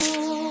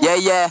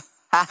Yeah.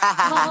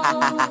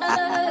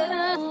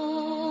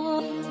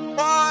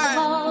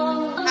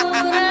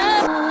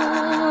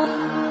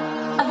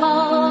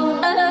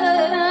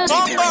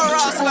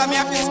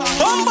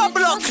 Bumba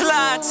block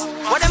lad.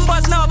 What them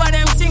boys know about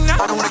them thing now?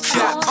 I don't wanna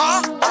cap,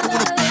 I don't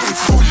wanna be in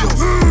Julio.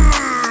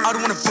 I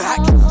don't wanna back,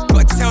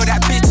 gotta tell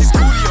that bitch it's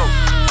Julio.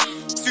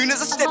 Soon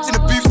as I stepped in the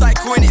booth, started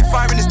calling it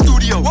fire in the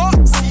studio.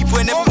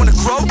 CITYBOY never wanna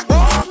grow,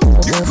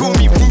 you can call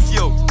me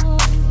Rufio.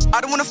 I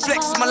don't wanna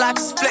flex, my life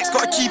is flex,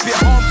 gotta keep it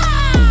on.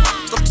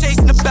 Stop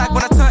chasing the bag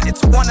when I turn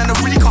into one and I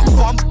really can't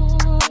farm.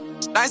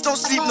 Nights don't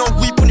sleep, no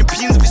weep on your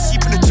peens of a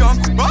sheep in the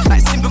jungle.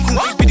 Like Simba can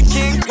we be the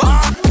king?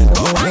 Gotta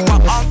thank my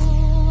uncle.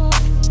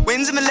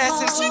 Wins and the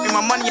lessons, give me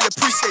my money and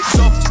appreciate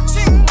job.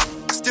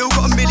 Still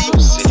got a milli,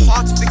 it's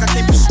hard to think I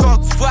came from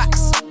struggle.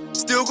 Facts,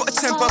 still got a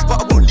temper,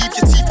 but I won't leave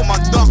your teeth on my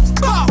dung.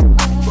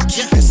 Gotta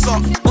keep it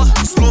soft,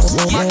 slow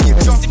so I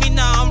get drunk. See me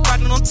now, I'm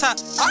riding on top.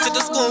 To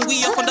the school,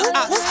 we up on the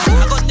apps.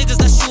 I got niggas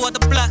that shoot at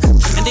the block,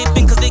 and they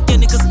think cause they get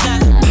niggas that.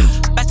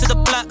 Back to the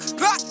block,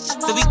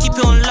 so we keep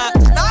it on lock.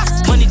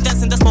 Money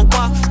dancing, that's my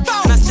walk.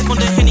 And I sip on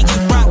the Henny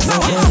and rocks.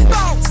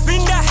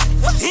 Spin that,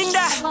 in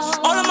that,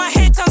 all of my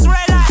haters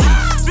red light.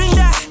 Spin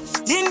that,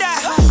 in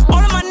that, all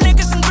of my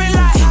niggas in green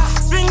light.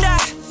 Spin that,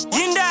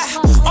 in that,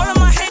 all of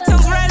my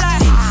haters red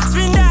light.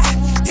 Spin that,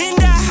 in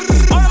that,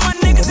 all of my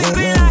niggas in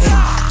green light.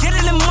 Get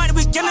in the mud,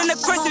 we get in the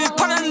crazy. We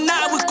put on the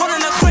night, we gonna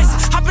the crazy.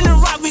 Hop in the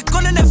ride, we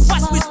gonna the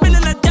fast. We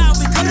spinning the down,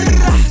 we gonna the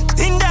ride.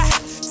 In that,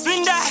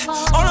 spin that,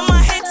 all of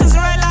my haters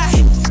red light.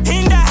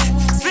 In that,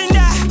 spin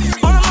that,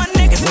 all of my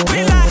niggas in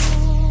green light.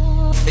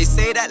 They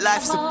say that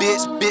life is a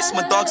bitch,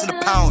 my dog's in a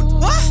pound.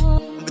 What?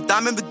 I'm a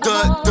diamond, the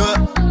dirt,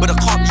 but I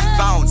can't be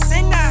found.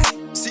 Say that.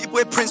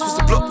 CITYBOY Prince was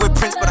a block boy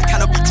prince, but I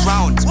cannot be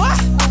drowned. What?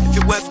 If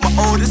it weren't for my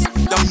oldest,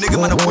 young nigga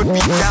man, I would be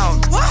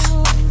down. What?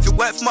 If it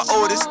weren't for my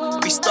oldest,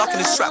 I'd be stuck in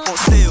the trap, won't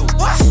sail.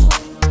 What?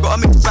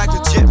 Gotta make the bag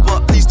legit,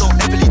 but please don't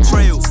ever leave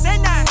trail. Say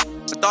that.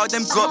 My dog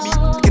them got me,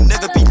 there can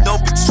never be no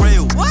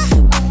betrayal. What?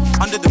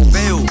 Under the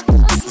veil.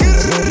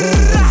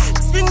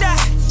 Spin that,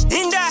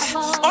 in that,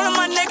 all of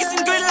my niggas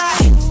in green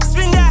light.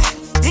 Spin that,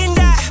 in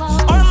that,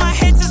 all of my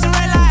haters in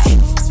red light.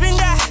 Spin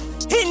that,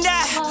 in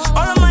that,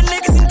 all of my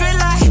niggas in green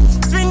light.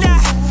 Spin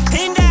that,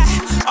 in that,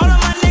 all of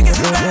my niggas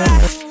in red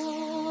light.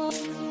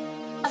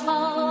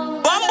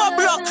 Bumba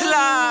block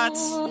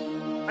lads.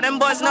 What them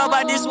boys know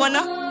about this one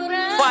now?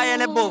 Fire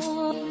and above.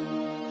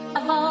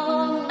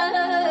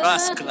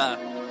 Rascal.